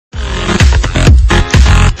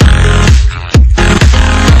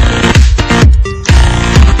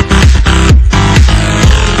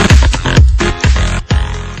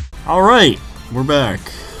We're back.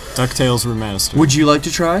 Ducktales Remastered. Would you like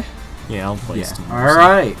to try? Yeah, I'll play some.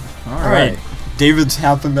 Alright. Alright. David's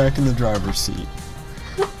hopping back in the driver's seat.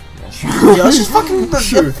 Yeah, let's just fucking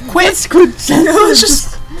Quit! Let's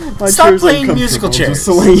just stop playing musical chairs. Just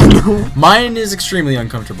to let you know. Mine is extremely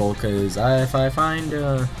uncomfortable because if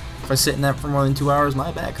I sit in that for more than 2 hours,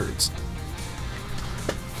 my back hurts.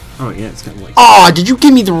 Oh yeah, it's kind of like. Oh, did you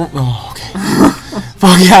give me the? Oh, okay.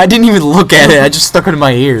 Fuck yeah, I didn't even look at it. I just stuck it in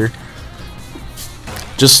my ear.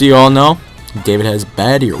 Just so you all know, David has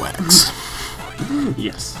bad earwax.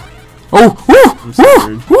 Yes. Oh, woo, I'm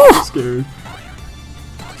scared. woo, woo. I'm scared.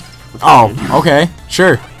 Oh, okay,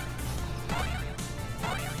 sure.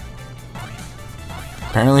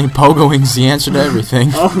 Apparently, pogoing's the answer to everything.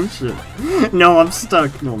 Oh shit. No, I'm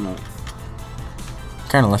stuck. No, I'm not.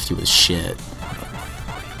 Kind of left you with shit.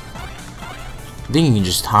 I think you can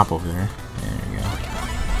just hop over there. There you go.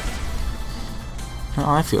 Oh,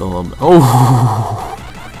 I feel a little bit. Oh!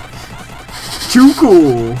 Too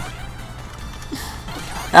cool!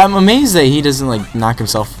 I'm amazed that he doesn't, like, knock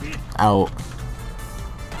himself out.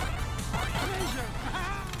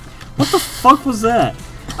 What the fuck was that?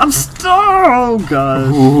 I'm stuck! Oh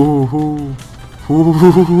god.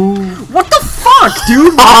 What the fuck,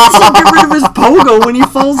 dude? Why does he get rid of his pogo when he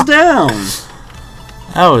falls down?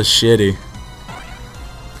 That was shitty.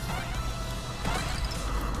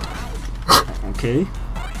 Okay.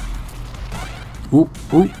 Ooh,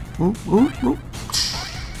 ooh, ooh, ooh, ooh.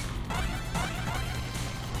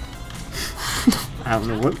 I don't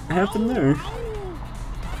know what happened there.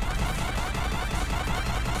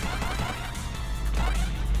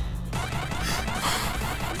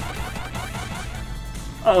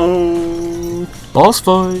 Oh. Boss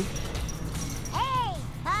fight. Hey,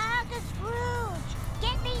 Uncle Scrooge,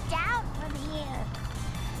 get me down from here.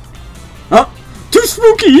 Oh, too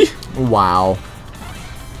spooky! Wow.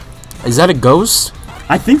 Is that a ghost?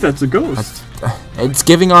 I think that's a ghost. It's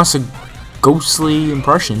giving us a ghostly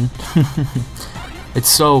impression. It's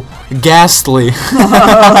so ghastly.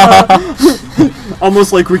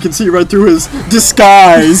 Almost like we can see right through his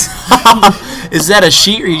disguise. Is that a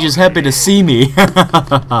sheet or are you just happy to see me?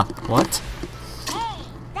 What? Hey,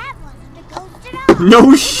 that wasn't a ghost at all.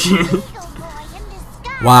 No shit. Eagle boy in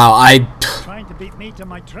disguise. Wow, Trying to beat me to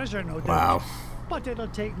my treasure, no doubt. Wow. But it'll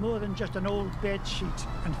take more than just an old bed sheet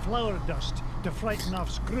and flour dust to frighten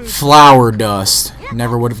off Scrooge. Flower dust.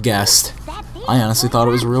 Never would have guessed. That big I honestly thought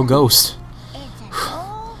it was a real ghost. It's an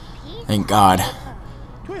old piece Thank of God. paper.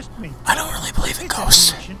 Twist me. I don't really believe in It's an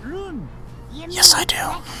ghosts. ancient rune. You Yes, mean I do.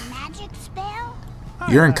 like a magic spell?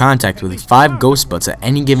 You're in contact with 5 ghost butts at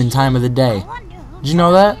any given time of the day. I wonder who Did you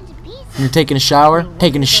know that? tore it into pieces. You're taking a shower,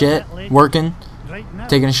 taking a shit, working, Right now,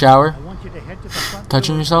 taking a shower, I want you to head to the front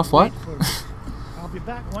touching door yourself, and what? wait for me. I'll be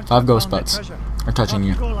back once 5 I've ghost found the butts treasure. are touching Off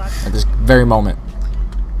you go, lad. at this very moment.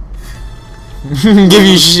 Give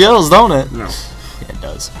you chills, don't it? No. Yeah, it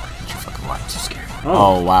does. Get your fucking life so scary.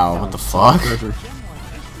 Oh. Oh wow, what the fuck? Treasure.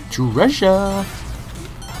 Treasure.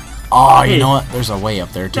 Oh, Hey. you know what? There's a way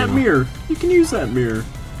up there too. That mirror. You can use that mirror.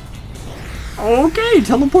 Okay,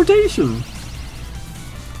 teleportation.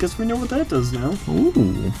 Guess we know what that does now.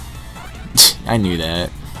 Ooh. I knew that.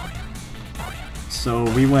 So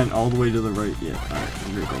we went all the way to the right. Yeah. Alright,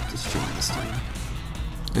 I'm gonna go up this chain this time.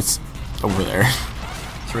 It's over there.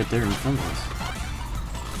 It's right there in front of us.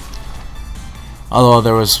 Although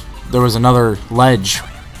there was another ledge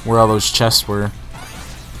where all those chests were.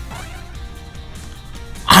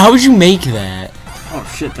 How would you make that? Oh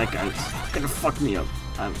shit, that guy's gonna fuck me up.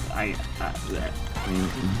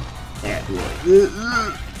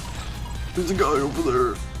 There's a guy over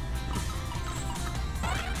there.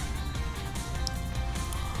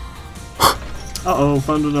 Uh-oh,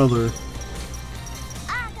 found another.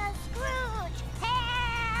 Uncle Scrooge,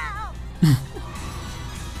 help!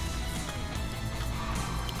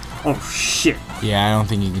 Oh shit. Yeah, I don't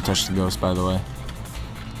think you can touch the ghost, by the way.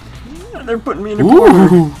 They're putting me in a corner.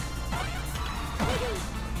 Ooh.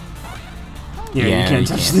 Yeah, you can't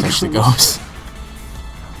touch the ghost. ghost.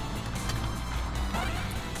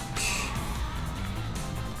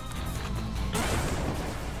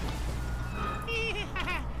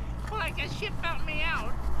 Like a ship helped me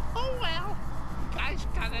out. Oh well. Guys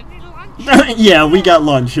got any lunch? Yeah, we got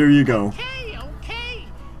lunch. Here you go. Okay, okay.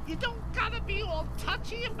 You don't gotta be all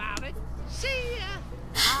touchy about it. See ya.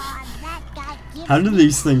 Oh, that guy gives How do me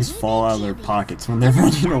these things fall out of their pockets when they're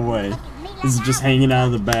running away? Is it just hanging out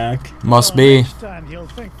of the back? Must Well, be. next time he'll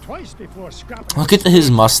think twice before scrapping. Look at his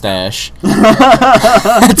mustache.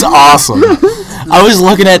 That's awesome. I was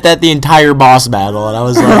looking at that the entire boss battle, and I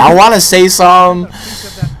was like, I want to say some.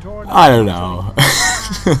 I don't know.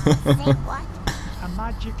 Say what? A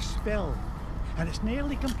magic spell. it's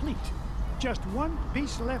nearly complete. Just one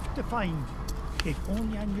piece left to find. If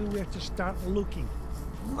only I knew where to start looking.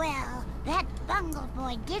 Well, that bungle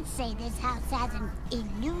boy did say this house has an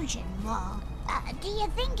illusion wall. Do you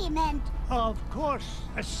think he meant... Of course,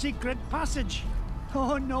 a secret passage.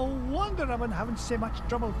 Oh, no wonder I've been having so much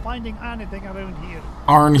trouble finding anything around here.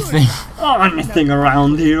 Or anything. Oh, anything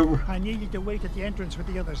around here. I need you to wait at the entrance with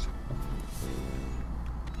the others.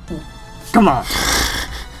 Come on.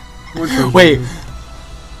 More treasure. Wait.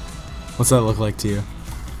 What's that look like to you?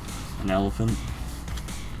 An elephant.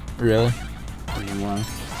 Really? I mean, why?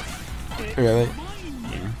 Really?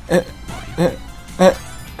 Yeah.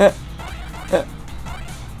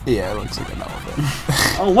 Yeah, it looks like an elephant.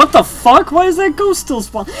 Oh, what the fuck? Why is that ghost still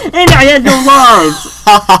spawn? And I had no lives!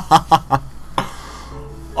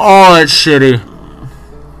 Oh, that's shitty.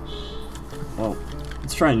 Well,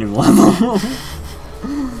 let's try a new level.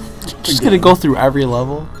 Just gonna go through every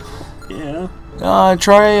level. Yeah.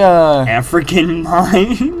 Try, African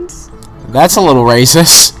mines? That's a little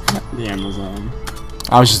racist. The Amazon.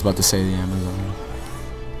 I was just about to say the Amazon.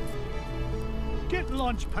 Get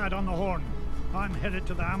Launchpad on the horn. I'm headed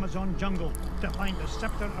to the Amazon jungle to find the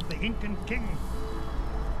scepter of the Incan king.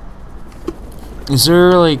 Is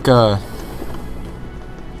there, like,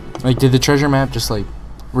 did the treasure map just, like,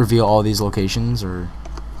 reveal all these locations, or?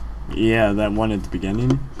 Yeah, that one at the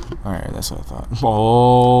beginning. Alright, that's what I thought.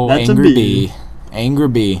 Oh, That's a angry bee. bee. Angry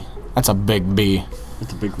bee. That's a big bee.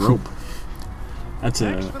 That's a big rope. That's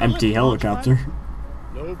Thanks an for the empty lift, helicopter.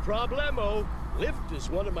 No problemo. Lift is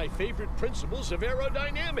one of my favorite principles of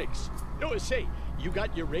aerodynamics. No, say, you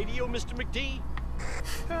got your radio, Mr. McD?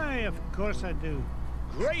 Aye, of course I do.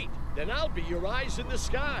 Great. Then I'll be your eyes in the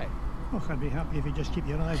sky. Oh, I'd be happy if you just keep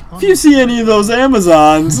your eyes on If you see any of those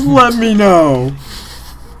Amazons, let me know. Hey,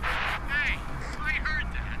 I heard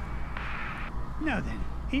that. Now then,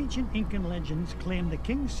 ancient Incan legends claim the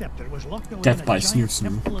king's scepter was locked away Death in a by giant snoo-snoo.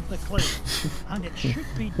 temple of the clouds, and it should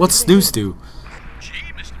be... What's snooze do? Gee,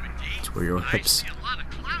 Mr. McD. It's where your I hips see a lot of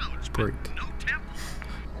clouds, break. but no temple.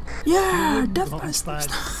 Yeah, Death by Launchpad.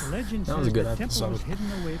 snooze. Legend That was a says good the temple episode. was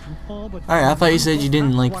hidden away from all but Alright, I thought you said you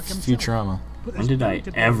didn't like Quack himself. Futurama. But When did I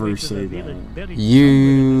there's ever ways to say reveal that? it buried You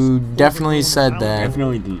somewhere in this definitely said overgrown that.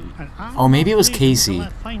 Definitely didn't. and I'm Oh, maybe it was waiting till Casey. I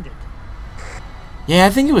find it. Yeah, I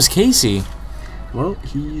think it was Casey. Well,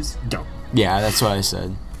 he's dumb. Yeah, that's what I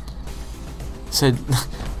said. Said,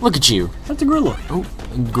 look at you. That's a gorilla. Oh,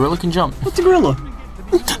 gorilla can jump. That's a gorilla.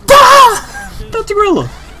 That's a gorilla.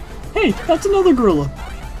 Hey, that's another gorilla.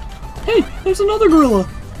 Hey, there's another gorilla.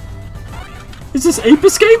 Is this ape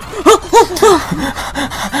escape?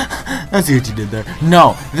 I see what you did there.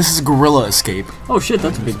 No, this is gorilla escape. Oh shit,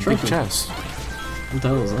 that's a big Big treasure. chest. What the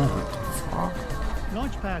hell is that?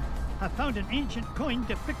 Launchpad, I found an ancient coin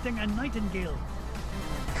depicting a nightingale.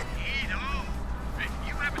 Neato. If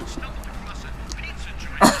you haven't stumbled across a pizza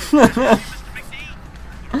joint, Mr. McD,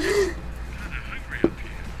 I'm kind of hungry up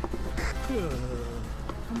here.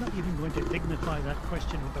 I'm not even going to dignify that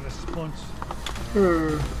question with a response.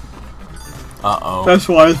 Uh-oh. That's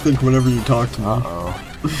what I think whenever you talk to me. Uh-oh.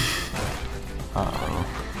 Uh-oh.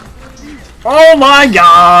 Oh my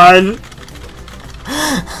god!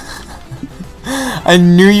 I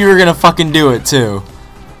knew you were gonna fucking do it, too.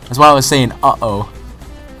 That's why I was saying, uh-oh.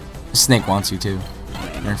 The snake wants you, too.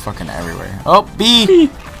 They're fucking everywhere. Oh, bee!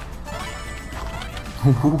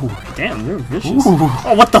 Damn, they're vicious. Ooh.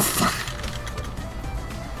 Oh, what the fuck?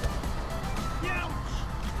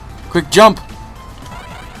 Quick jump!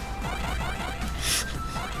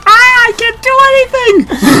 Ah, I can't do anything!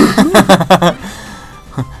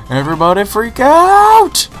 Everybody freak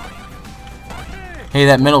out! Hey,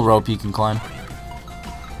 that middle rope you can climb.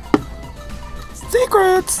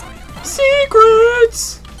 Secrets!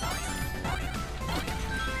 Secrets!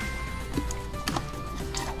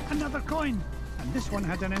 Another coin, and this one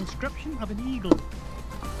had an inscription of an eagle.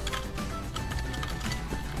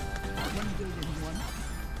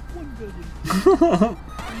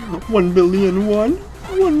 1 billion 1,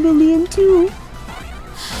 1 billion 2.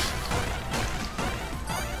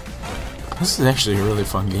 This is actually a really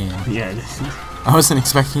fun game. Yeah, it is. I wasn't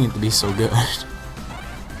expecting it to be so good.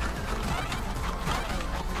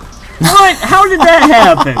 What? How did that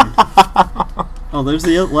happen? Oh, there's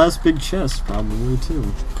the last big chest, probably, too.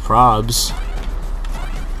 Probs.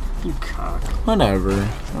 You cock. Whatever.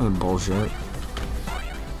 That was bullshit.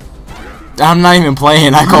 I'm not even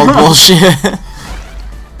playing, I called bullshit.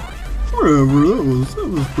 Whatever, that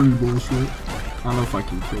was pretty bullshit. I don't know if I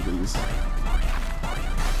can kill these.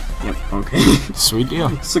 Yep, okay. Sweet deal.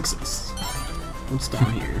 Success. What's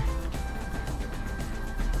down here?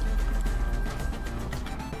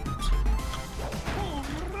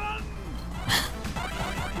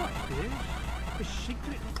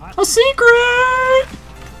 A secret!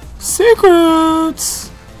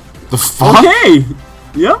 Secrets! The fuck? Okay!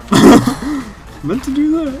 Yep. Meant to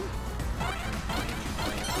do that.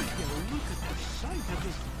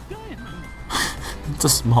 It's a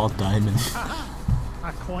small diamond.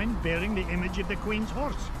 A coin bearing the image of the Queen's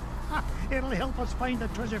horse. Ha, it'll help us find the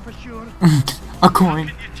treasure for sure. A coin.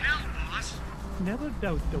 Can you tell, boss? Never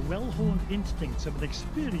doubt the well-honed instincts of an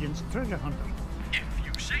experienced treasure hunter. If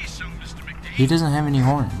you say so, Mr. McD. He doesn't have any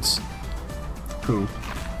horns. Cool.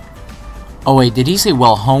 Oh wait, did he say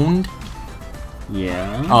well honed?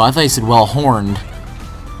 Yeah. Oh, I thought he said well horned.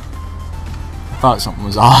 I thought something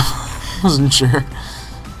was off. Wasn't sure.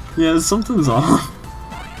 Yeah, something's off.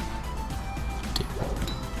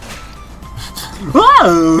 Whoa!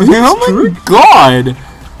 Oh my god!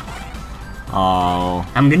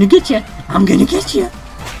 Oh. I'm gonna get you. I'm gonna get you.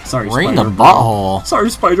 Sorry, Right in spider the bro. butthole. Sorry,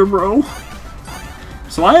 spider bro.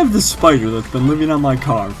 So I have this spider that's been living on my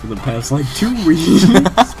car for the past like 2 weeks.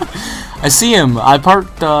 I see him. I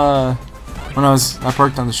parked I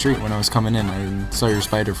parked on the street when I was coming in. I saw your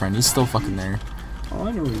spider friend. He's still fucking there. Oh,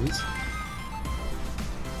 I know he is.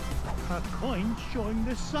 A coin showing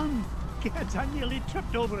the sun. Kids, I nearly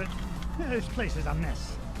tripped over it. This place is a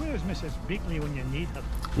mess. Where's Mrs. Beakley when you need her?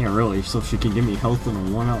 Yeah, really, so she can give me health and a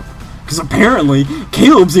 1-up. Because apparently,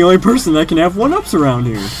 Caleb's the only person that can have 1-ups around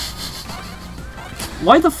here.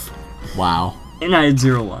 Why the f- Wow. And I had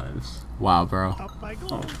 0 lives. Wow, bro. Up I go.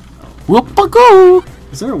 Oh. Whoop-a-goo!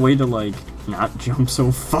 Is there a way to, like, not jump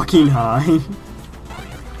so fucking high?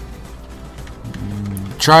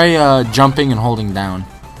 Try jumping and holding down.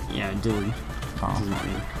 Yeah, I did.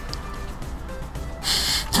 Oh.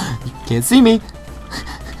 Can't see me.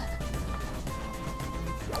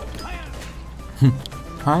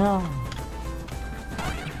 Hiya.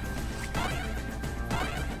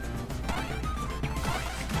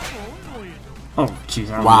 Oh, jeez,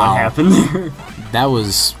 I don't know Wow. what happened there. That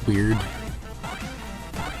was weird.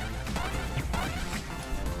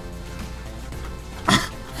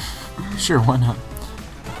 Sure, why not?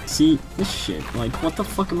 See, this shit, like, what the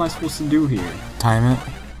fuck am I supposed to do here? Time it.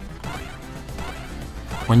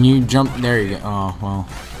 When you jump, there you go. Oh, well,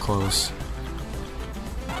 close.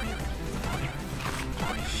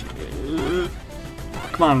 Shit.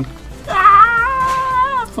 Come on.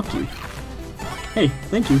 Ah, fuck you. Hey,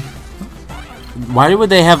 thank you. Why would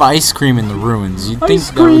they have ice cream in the ruins? You'd think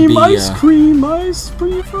Ice that would cream, be ice cream, ice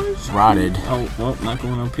cream, ice cream. rotted. Oh, well, not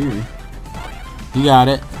going up here. You got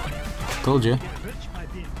it. Told you.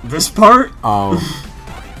 This part? Oh.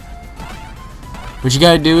 What you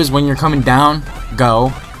gotta do is when you're coming down,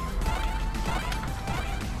 go.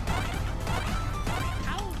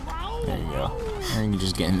 There you go. And you can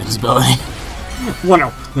just get invisibility.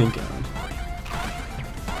 1-up. Thank God.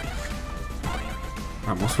 I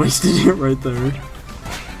almost wasted it right there.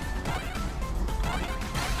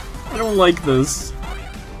 I don't like this.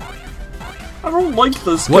 I don't like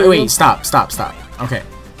this. Wait, Caleb. wait, stop. Okay.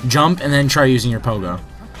 Jump and then try using your pogo.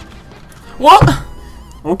 What?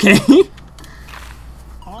 Okay.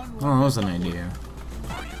 Oh, that was an idea.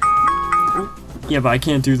 Yeah, but I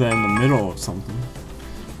can't do that in the middle of something.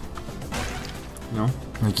 No?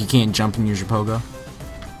 Like you can't jump and use your pogo?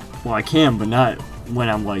 Well, I can, but not when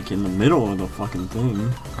I'm like in the middle of the fucking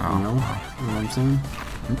thing. Oh. You know? You know what I'm saying?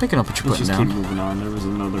 I'm picking up what you're Let's putting just down. keep moving on. There was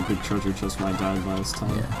another big treasure chest when I died last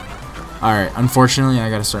time. Yeah. Alright, unfortunately I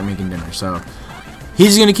gotta start making dinner, so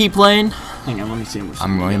he's gonna keep playing. Hang on, let me see how much.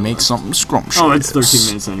 I'm going to make something scrumptious. Oh, it's 13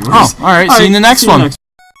 minutes anyways. Oh, alright, see you in the next see you one. next